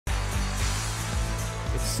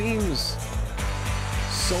seems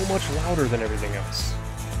so much louder than everything else.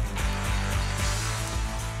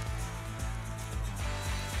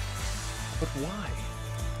 But why?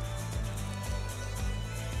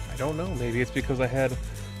 I don't know. Maybe it's because I had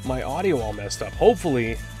my audio all messed up.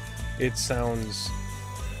 Hopefully, it sounds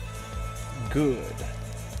good.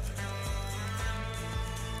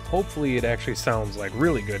 Hopefully, it actually sounds like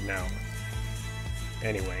really good now.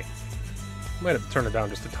 Anyway, might have to turn it down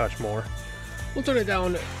just a touch more. We'll turn it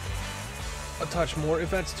down a touch more. If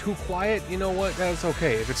that's too quiet, you know what? That's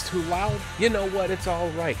okay. If it's too loud, you know what? It's all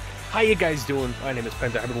right. How you guys doing? My name is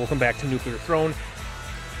Banter, and welcome back to Nuclear Throne.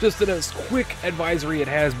 Just a quick advisory, it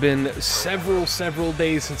has been several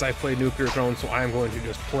days since I played Nuclear Throne, so I'm going to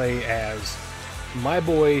just play as my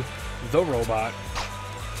boy, the robot.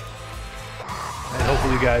 And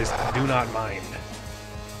hopefully you guys do not mind.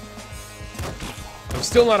 I'm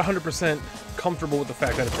still not 100% comfortable with the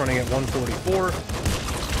fact that it's running at 144.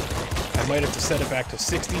 I might have to set it back to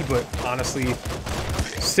 60, but honestly,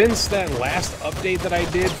 since that last update that I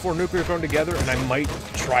did for Nuclear Throne Together, and I might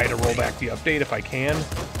try to roll back the update if I can,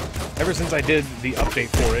 ever since I did the update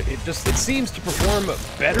for it, it seems to perform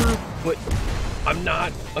better, but I'm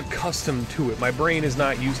not accustomed to it. My brain is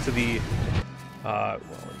not used to the, well,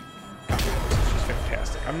 it's just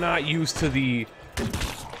fantastic. I'm not used to the,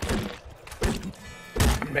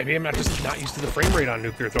 maybe I'm just not used to the frame rate on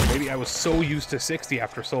Nuclear Throne. Maybe I was so used to 60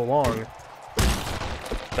 after so long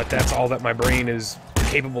that that's all that my brain is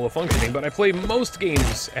capable of functioning. But I play most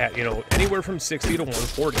games at, you know, anywhere from 60 to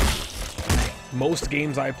 140. Most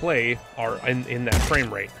games I play are in that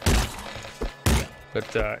frame rate.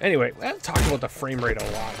 But anyway, I've talked about the frame rate a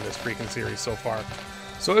lot in this freaking series so far.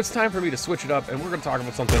 So it's time for me to switch it up, and we're going to talk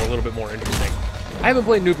about something a little bit more interesting. I haven't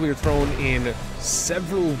played Nuclear Throne in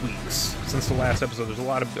several weeks since the last episode. There's a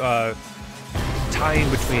lot of time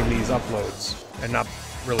between these uploads, and not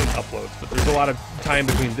really uploads, but there's a lot of time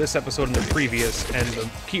between this episode and the previous, and the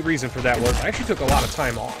key reason for that was I actually took a lot of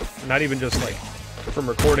time off. Not even just like from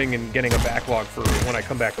recording and getting a backlog for when I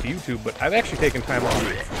come back to YouTube, but I've actually taken time off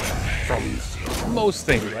from most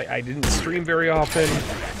things. I didn't stream very often,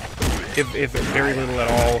 if very little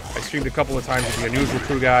at all. I streamed a couple of times with the Unusual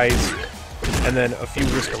Crew guys, and then a few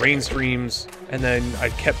Risk of Rain streams, and then I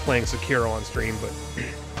kept playing Sekiro on stream, but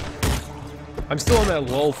I'm still in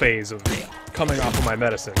that lull phase of coming off of my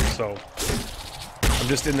medicine, so I'm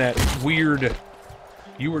just in that weird,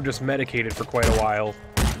 you were just medicated for quite a while,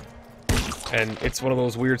 and it's one of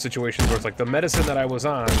those weird situations where it's like the medicine that I was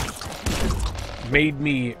on made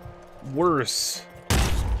me worse.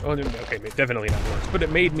 Oh, okay, definitely not worse, but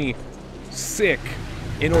it made me sick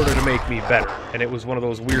in order to make me better. And it was one of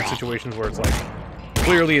those weird situations where it's like,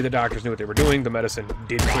 clearly the doctors knew what they were doing. The medicine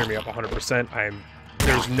did clear me up 100%.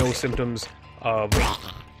 There's no symptoms of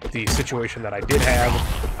the situation that I did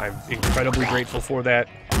have. I'm incredibly grateful for that.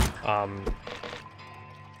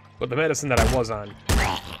 But the medicine that I was on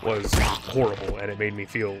was horrible, and it made me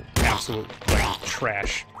feel absolute like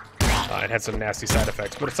trash. It had some nasty side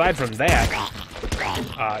effects. But aside from that,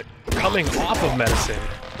 coming off of medicine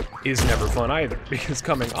is never fun either, because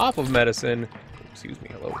coming off of medicine, excuse me,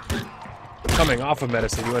 hello, coming off of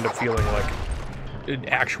medicine, you end up feeling like an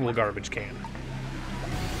actual garbage can.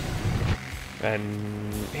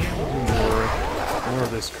 And yeah, we'll do more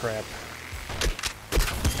of this crap.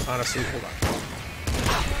 Honestly, hold on.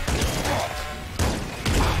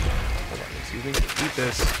 Hold on, excuse me. Eat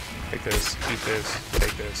this, take this, eat this,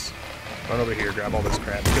 take this. Run over here, grab all this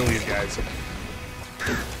crap, kill these guys.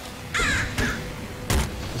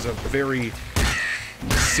 This is a very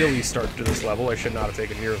silly start to this level. I should not have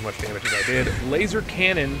taken near as much damage as I did. Laser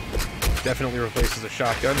cannon definitely replaces a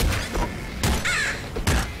shotgun.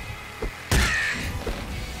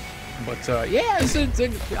 But yeah,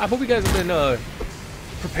 I hope you guys have been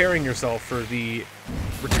preparing yourself for the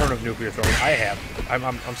return of Nuclear Throne. I have.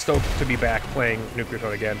 I'm stoked to be back playing Nuclear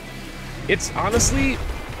Throne again. It's honestly,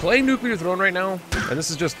 playing Nuclear Throne right now, and this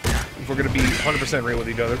is just, if we're going to be 100% real with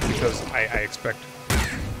each other, because I expect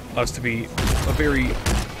us to be a very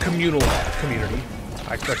communal community.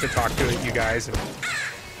 I expect to talk to you guys and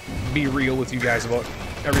be real with you guys about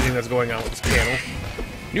everything that's going on with this channel.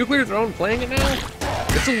 Nuclear Throne, playing it now,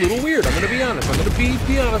 it's a little weird. I'm going to be honest. I'm going to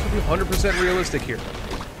be honest with you, 100% realistic here.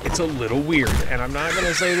 It's a little weird, and I'm not going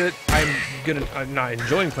to say that I'm not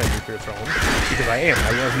enjoying playing Nuclear Throne, because I am.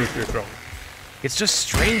 I love Nuclear Throne. It's just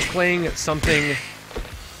strange playing something.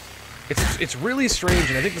 It's really strange,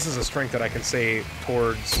 and I think this is a strength that I can say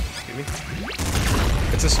towards, excuse me.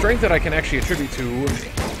 It's a strength that I can actually attribute to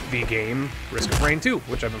the game Risk of Rain 2,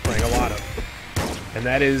 which I've been playing a lot of. And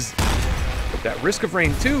that is that Risk of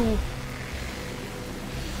Rain 2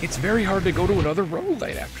 it's very hard to go to another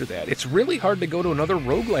roguelite after that. It's really hard to go to another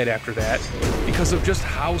roguelite after that because of just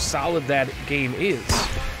how solid that game is.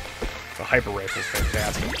 The hyper rifle is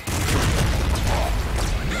fantastic.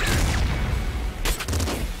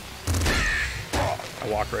 I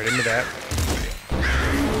walked right into that.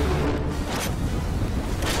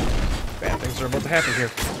 Bad things are about to happen here.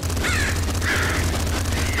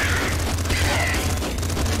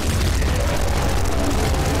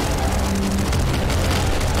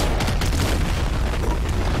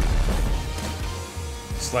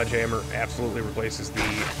 Sledgehammer absolutely replaces the...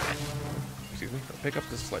 Excuse me. Pick up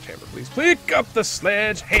the sledgehammer, please. Pick up the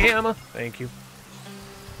sledgehammer! Thank you.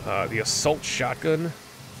 The assault shotgun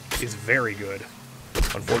is very good.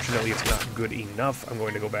 Unfortunately, it's not good enough. I'm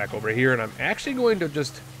going to go back over here, and I'm actually going to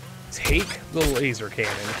just take the laser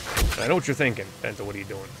cannon. And I know what you're thinking. Bento, what are you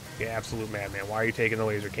doing? You absolute madman. Why are you taking the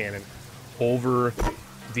laser cannon over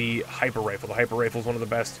the hyper rifle? The hyper rifle is one of the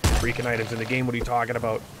best freaking items in the game. What are you talking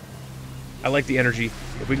about? I like the energy.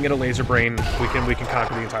 If we can get a laser brain, we can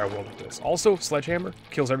conquer the entire world with this. Also, sledgehammer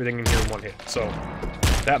kills everything in here in one hit. So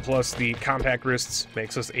that plus the compact wrists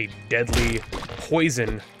makes us a deadly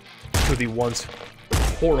poison to the once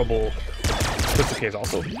horrible pistol case.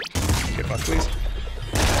 Also, get buff, please.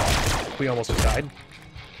 We almost just died.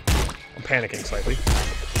 I'm panicking slightly.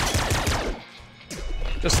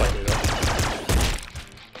 Just slightly, though.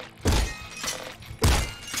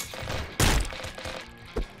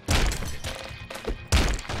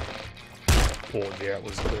 Oh, yeah, it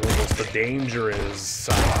was almost the dangerous.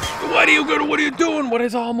 What are you doing? What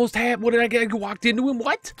has almost happened? What did I get? Walked into him?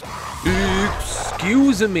 What?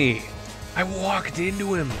 Excuse me. I walked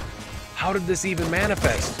into him. How did this even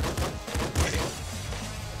manifest?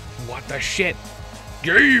 What the shit?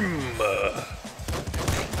 Game!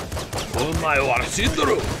 Oh my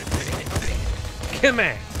Warsidro! Come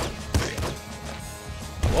on!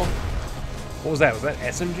 Hello? What was that? Was that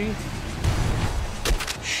SMG?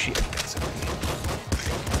 Shit, SMG.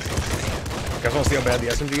 You guys want to see how bad the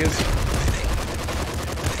SMG is?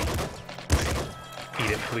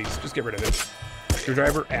 Eat it, please. Just get rid of it.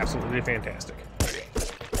 Screwdriver, absolutely fantastic.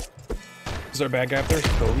 Is there a bad guy up there?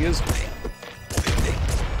 Oh, he is.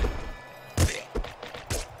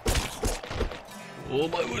 Oh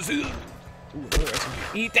my, what's it?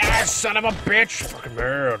 Eat that, son of a bitch! Fucking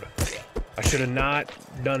bird. I should have not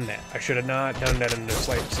done that. I should have not done that in the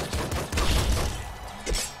slightest.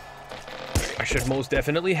 I should most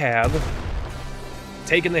definitely have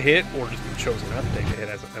taken the hit, or just chosen not to take the hit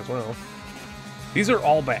as well. These are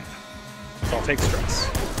all bad. So I'll take stress.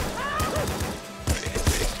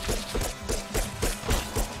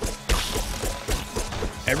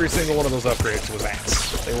 Every single one of those upgrades was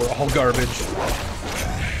ass. They were all garbage.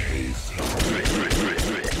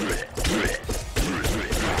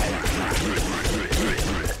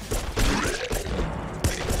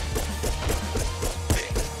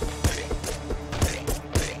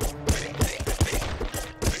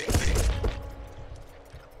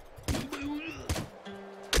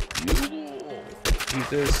 Eat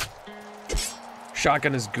this.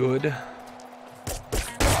 Shotgun is good.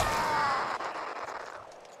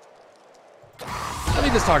 Let me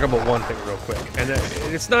just talk about one thing real quick, and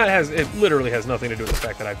it literally has nothing to do with the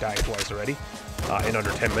fact that I've died twice already in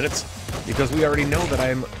under 10 minutes, because we already know that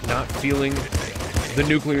I'm not feeling the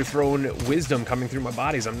nuclear throne wisdom coming through my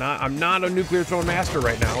bodies. I'm not a nuclear throne master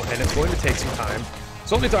right now, and it's going to take some time.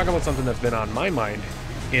 So let me talk about something that's been on my mind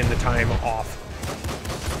in the time off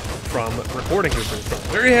from recording nuclear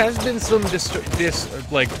throne. There has been some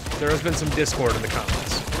there has been some discord in the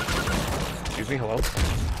comments. Excuse me, hello.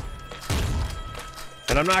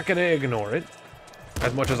 And I'm not going to ignore it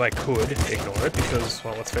as much as I could ignore it because,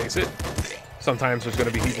 well, let's face it, sometimes there's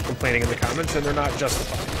going to be people complaining in the comments and they're not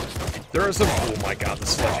justified. There are some... Oh my god, the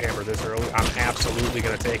sledgehammer this early. I'm absolutely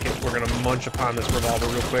going to take it. We're going to munch upon this revolver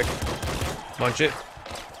real quick. Munch it.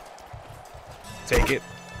 Take it.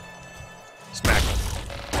 Smack him.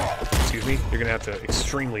 Excuse me. You're going to have to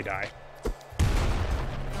extremely die.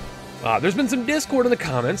 There's been some discord in the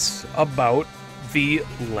comments about the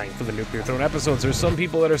length of the Nuclear Throne episodes. There's some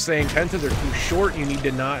people that are saying, Penta, they're too short. You need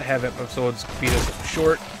to not have episodes be this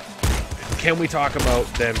short. Can we talk about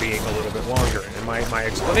them being a little bit longer? And my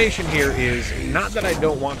explanation here is not that I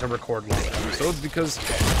don't want to record longer episodes, because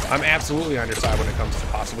I'm absolutely on your side when it comes to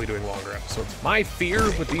possibly doing longer episodes. My fear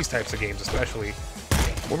with these types of games, especially,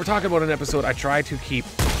 when we're talking about an episode, I try to keep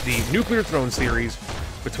the Nuclear Throne series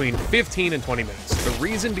between 15 and 20 minutes. The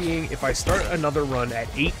reason being, if I start another run at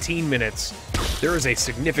 18 minutes, there is a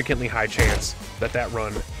significantly high chance that that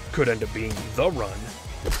run could end up being the run,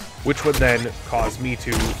 which would then cause me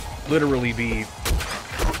to literally be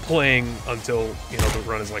playing until, you know, the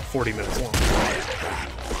run is like 40 minutes long.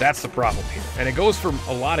 That's the problem here. And it goes for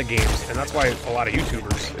a lot of games, and that's why a lot of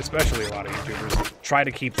YouTubers, especially a lot of YouTubers, try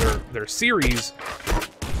to keep their series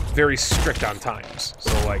very strict on times.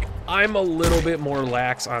 So, like, I'm a little bit more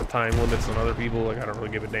lax on time limits than other people. Like, I don't really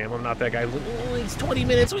give a damn. I'm not that guy. Like, oh, it's 20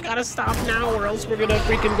 minutes. We gotta stop now, or else we're gonna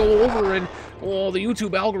freaking go over, and, well, the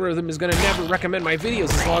YouTube algorithm is gonna never recommend my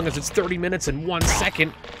videos as long as it's 30 minutes and 1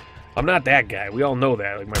 second. I'm not that guy. We all know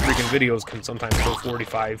that. Like, my freaking videos can sometimes go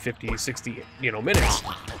 45, 50, 60, you know, minutes.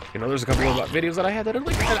 You know, there's a couple of videos that I had that are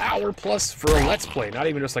like an hour plus for a Let's Play. Not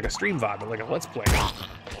even just like a stream VOD, but like a Let's Play.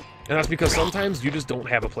 And that's because sometimes you just don't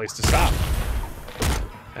have a place to stop.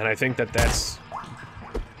 And I think that that's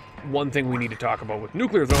one thing we need to talk about with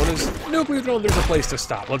Nuclear Throne is, Nuclear Throne, there's a place to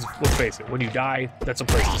stop. Let's face it. When you die, that's a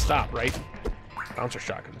place to stop, right? Bouncer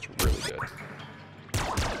Shotgun is really good.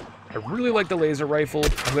 I really like the laser rifle.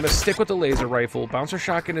 I'm going to stick with the laser rifle. Bouncer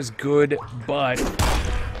Shotgun is good, but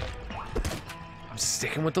I'm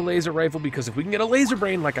sticking with the laser rifle because if we can get a laser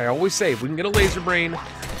brain, like I always say, if we can get a laser brain,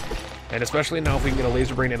 and especially now if we can get a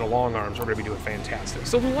laser brain and a long arms, we're going to be doing fantastic.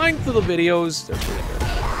 So the length of the videos, that's really good.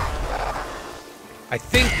 I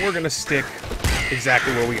think we're going to stick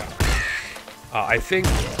exactly where we are. I think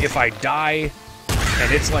if I die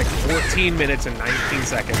and it's like 14 minutes and 19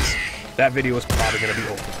 seconds, that video is probably going to be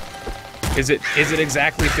over. Is it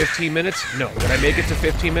exactly 15 minutes? No. Did I make it to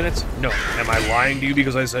 15 minutes? No. Am I lying to you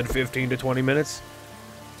because I said 15 to 20 minutes?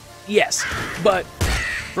 Yes. But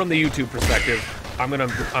from the YouTube perspective, I'm gonna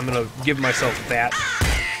give myself that.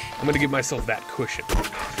 I'm gonna give myself that cushion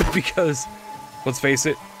because, let's face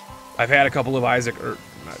it, I've had a couple of Isaac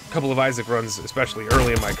runs, especially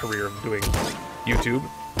early in my career of doing YouTube,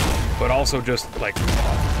 but also just like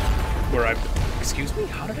where I've. Excuse me.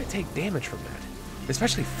 How did I take damage from that?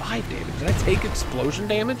 Especially 5 damage. Did I take explosion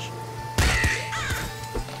damage?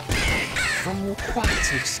 From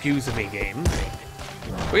what? Excuse me, game.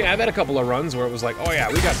 But yeah, I've had a couple of runs where it was like, oh yeah,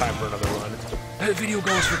 we got time for another run. That video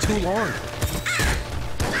goes for too long.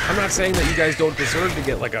 I'm not saying that you guys don't deserve to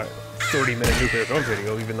get like a 30-minute Nuclear Throne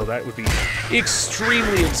video, even though that would be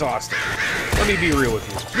extremely exhausting. Let me be real with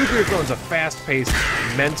you. Nuclear Throne's a fast-paced,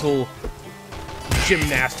 mental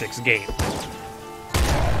gymnastics game.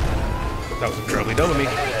 That was incredibly dumb of me.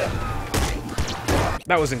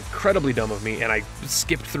 That was incredibly dumb of me, and I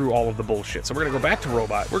skipped through all of the bullshit. So we're gonna go back to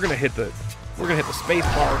Robot. We're gonna hit the space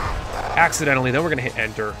bar accidentally. Then we're gonna hit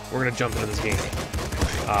Enter. We're gonna jump into this game.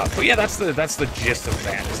 But yeah, that's the gist of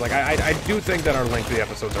that. Is like I do think that our lengthy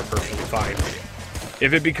episodes are perfectly fine.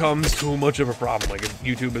 If it becomes too much of a problem, like if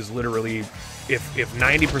YouTube is literally, if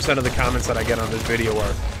 90% of the comments that I get on this video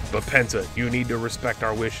are, but Penta, you need to respect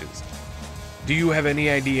our wishes. Do you have any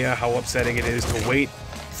idea how upsetting it is to wait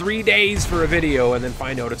 3 days for a video and then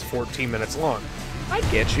find out it's 14 minutes long? I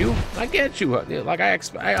get you. I get you. Like, I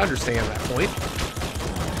understand that point.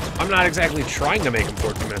 I'm not exactly trying to make them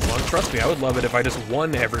 14 minutes long. Trust me, I would love it if I just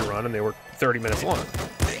won every run and they were 30 minutes long.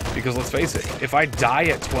 Because let's face it, if I die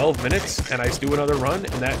at 12 minutes and I do another run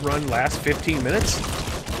and that run lasts 15 minutes,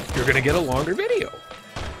 you're going to get a longer video.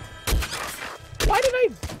 Why did I...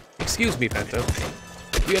 Excuse me, Penta.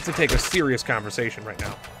 We have to take a serious conversation right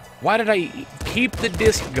now. Why did I keep the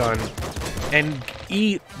disc gun and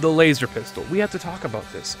eat the laser pistol? We have to talk about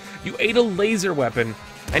this. You ate a laser weapon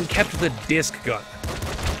and kept the disc gun.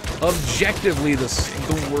 Objectively,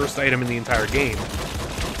 the worst item in the entire game.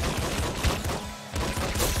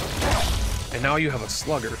 And now you have a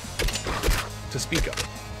slugger to speak of.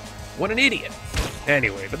 What an idiot.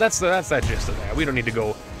 Anyway, but that's that gist of that. We don't need to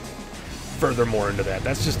go furthermore into that.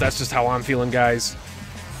 That's just how I'm feeling, guys.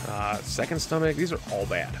 Second stomach, these are all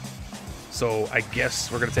bad. So I guess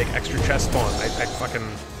we're gonna take extra chest spawn. I fucking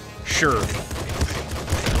sure.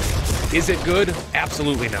 Is it good?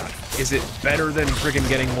 Absolutely not. Is it better than friggin'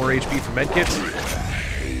 getting more HP from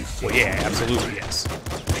medkits? Well, yeah, absolutely yes.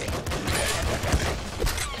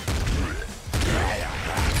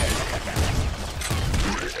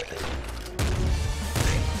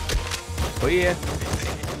 But yeah.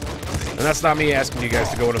 And that's not me asking you guys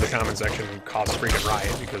to go into the comment section and cause a freaking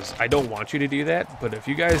riot, because I don't want you to do that. But if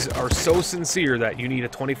you guys are so sincere that you need a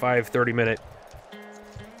 25-30 minute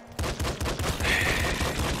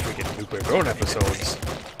freaking Nuclear Throne episodes,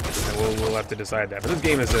 then we'll have to decide that. But this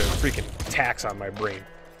game is a freaking tax on my brain.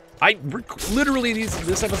 Literally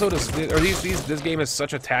this episode is, or this game is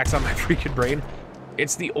such a tax on my freaking brain.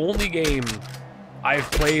 It's the only game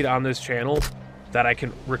I've played on this channel that I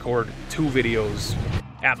can record 2 videos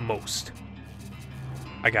at most.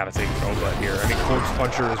 I gotta take Robot here. I mean, Corpse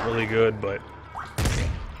Puncher is really good, but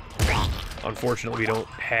Unfortunately, we don't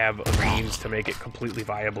have a means to make it completely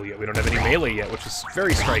viable yet. We don't have any melee yet, which is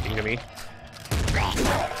very striking to me.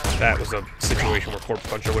 That was a situation where Corpse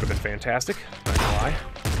Puncher would have been fantastic. Not gonna lie.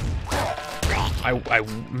 I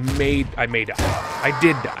may die. I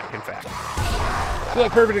did die, in fact. So,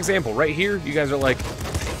 like, perfect example. Right here, you guys are like,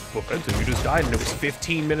 well, Benton, you just died and it was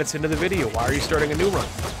 15 minutes into the video. Why are you starting a new run?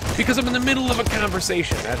 Because I'm in the middle of a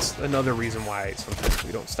conversation. That's another reason why sometimes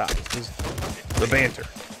we don't stop. It's the banter.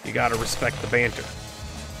 You gotta respect the banter.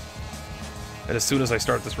 And as soon as I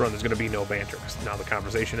start this run, there's gonna be no banter. Because now the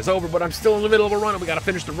conversation is over, but I'm still in the middle of a run and we gotta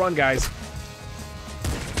finish the run, guys.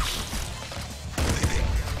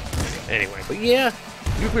 Anyway, but yeah,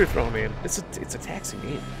 Nuclear Throne, man. It's a taxing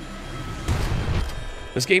game.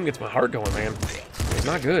 This game gets my heart going, man. It's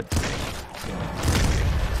not good.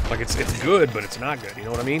 Like, it's good, but it's not good. You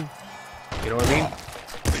know what I mean? You know what I mean?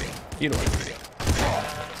 You know what I mean.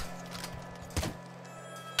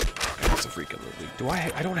 That's a freaking movie.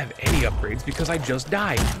 I don't have any upgrades because I just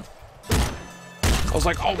died. I was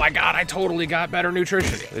like, oh my god, I totally got better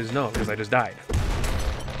nutrition. No, because I just died.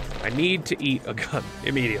 I need to eat a gun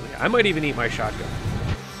immediately. I might even eat my shotgun.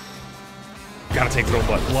 Gotta take real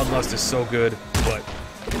blood. Bloodlust is so good, but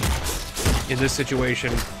in this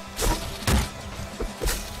situation,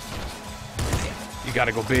 you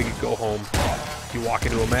gotta go big, go home. You walk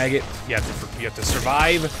into a maggot, you have to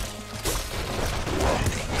survive.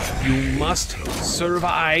 You must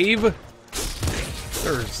survive.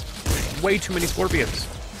 There's way too many scorpions.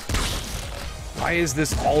 Why is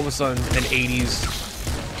this all of a sudden an 80s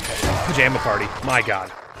pajama party? My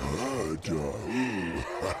god.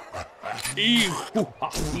 It's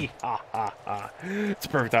a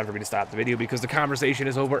perfect time for me to stop the video because the conversation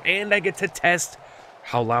is over and I get to test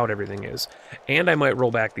how loud everything is. And I might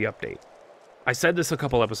roll back the update. I said this a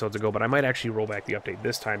couple episodes ago, but I might actually roll back the update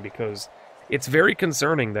this time because it's very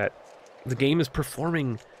concerning that the game is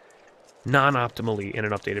performing non-optimally in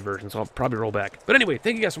an updated version, so I'll probably roll back. But anyway,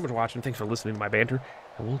 thank you guys so much for watching. Thanks for listening to my banter,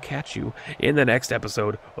 and we'll catch you in the next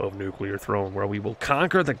episode of Nuclear Throne, where we will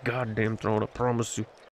conquer the goddamn throne, I promise you.